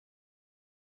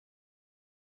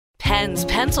Pens,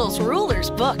 pencils, rulers,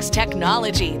 books,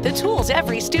 technology, the tools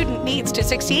every student needs to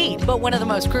succeed. But one of the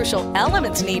most crucial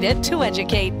elements needed to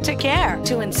educate, to care,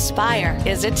 to inspire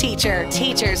is a teacher.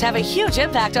 Teachers have a huge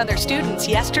impact on their students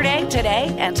yesterday,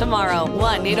 today, and tomorrow.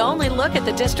 One need only look at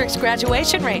the district's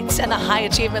graduation rates and the high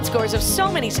achievement scores of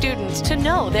so many students to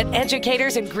know that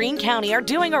educators in Greene County are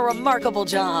doing a remarkable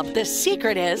job. The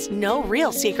secret is no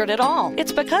real secret at all.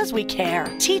 It's because we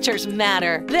care. Teachers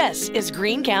matter. This is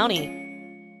Greene County.